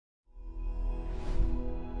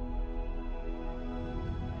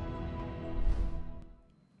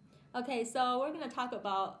Okay, so we're going to talk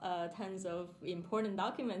about tons of important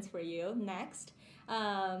documents for you next.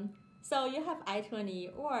 So you have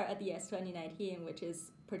I-20 or a DS 2019, which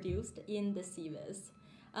is produced in the CVIS.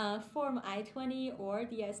 Form I-20 or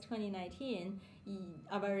DS 2019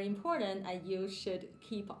 are very important, and you should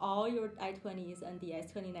keep all your I-20s and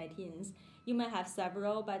DS 2019s. You may have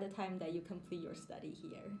several by the time that you complete your study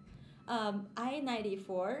here.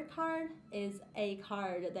 I-94 card is a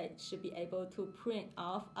card that should be able to print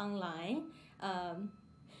off online.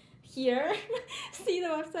 Here, see the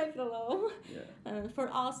website below. Yeah. For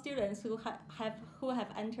all students who have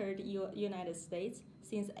entered United States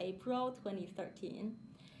since April 2013.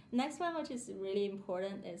 Next one, which is really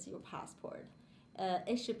important, is your passport.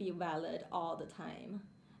 It should be valid all the time.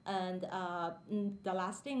 And the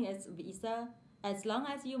last thing is visa. As long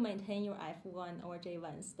as you maintain your F1 or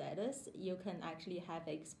J1 status, you can actually have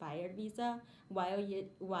an expired visa while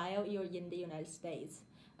you're in the United States.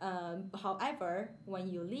 However, when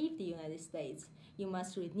you leave the United States, you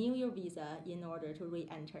must renew your visa in order to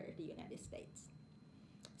re-enter the United States.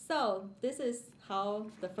 So this is how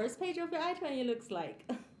the first page of your I-20 looks like.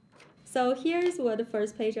 So here's what the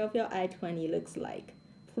first page of your I-20 looks like.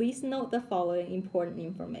 Please note the following important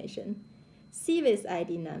information. CVIS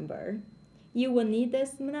ID number. You will need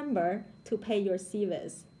this number to pay your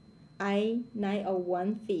CVIS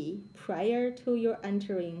I-901 fee prior to your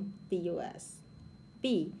entering the U.S.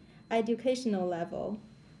 B. Educational level.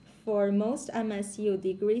 For most MSU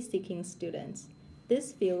degree-seeking students,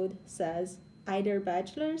 this field says either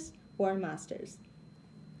bachelor's or master's.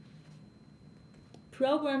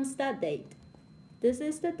 Program start date. This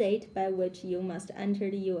is the date by which you must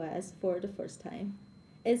enter the U.S. for the first time.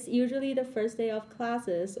 It's usually the first day of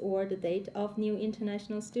classes or the date of new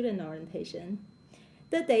international student orientation.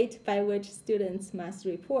 The date by which students must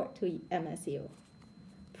report to MSU.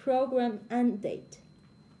 Program end date.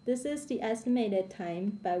 This is the estimated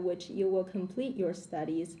time by which you will complete your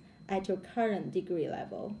studies at your current degree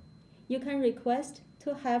level. You can request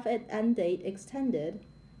to have an end date extended,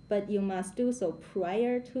 but you must do so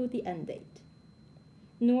prior to the end date.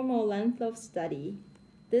 Normal length of study.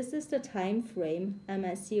 This is the time frame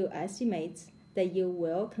MSU estimates that you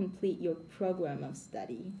will complete your program of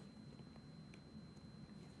study.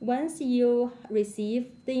 Once you receive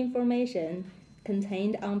the information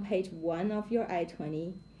contained on page 1 of your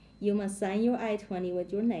I-20, you must sign your I-20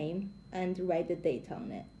 with your name and write the date on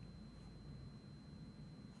it.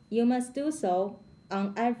 You must do so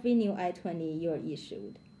on every new I-20 you're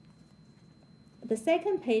issued. The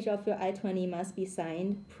second page of your I-20 must be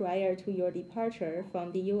signed prior to your departure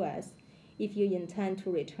from the U.S. if you intend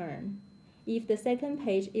to return. If the second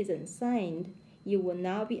page isn't signed, you will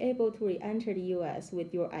not be able to re-enter the U.S.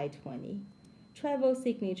 with your I-20. Travel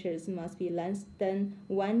signatures must be less than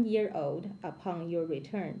 1 year old upon your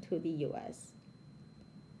return to the U.S.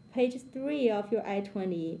 Page 3 of your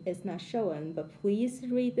I-20 is not shown, but please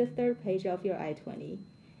read the third page of your I-20.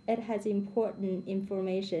 It has important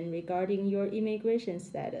information regarding your immigration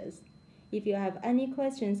status. If you have any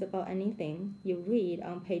questions about anything you read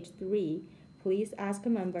on page 3, please ask a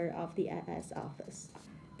member of the IS office.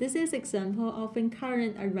 This is example of a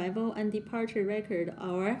current arrival and departure record,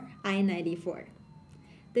 or I-94.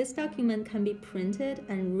 This document can be printed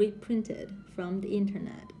and reprinted from the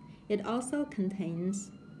internet. It also contains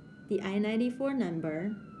the I-94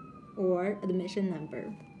 number or admission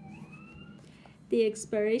number. The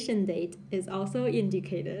expiration date is also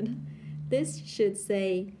indicated. This should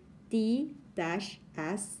say D-S,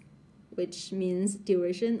 which means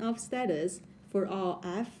duration of status for all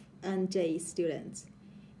F and J students.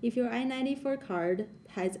 If your I-94 card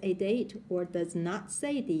has a date or does not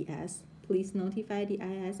say DS, please notify the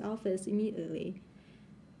IS office immediately.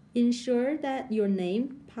 Ensure that your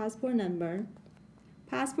name, passport number,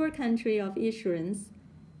 passport country of issuance,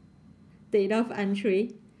 date of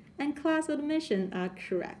entry, and class admission are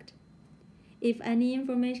correct. If any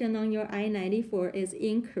information on your I-94 is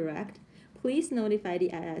incorrect, please notify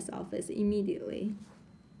the IS office immediately.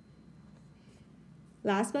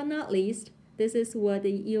 Last but not least, this is what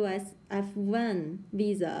the US F1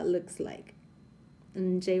 visa looks like.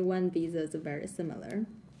 And J1 visas are very similar.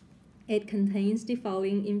 It contains the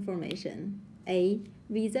following information. A.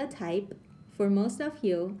 Visa type. For most of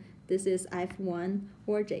you, this is F1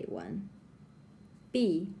 or J1.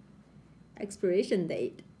 B. Expiration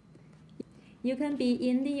date. You can be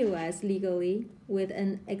in the U.S. legally with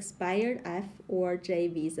an expired F or J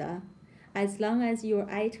visa as long as your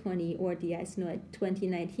I-20 or DS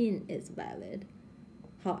 2019 is valid.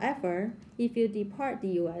 However, if you depart the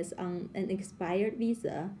U.S. on an expired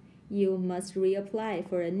visa, you must reapply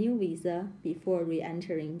for a new visa before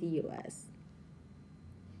re-entering the U.S.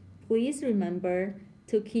 please remember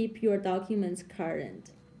to keep your documents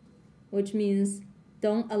current, which means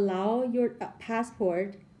don't allow your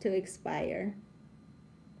passport to expire.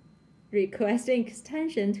 Request an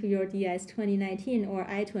extension to your DS 2019 or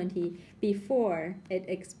I-20 before it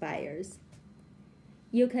expires.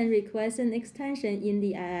 You can request an extension in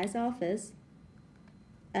the IS office.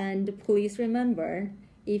 And please remember,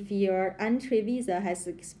 if your entry visa has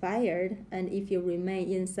expired and if you remain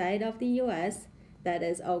inside of the US, that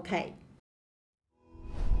is okay.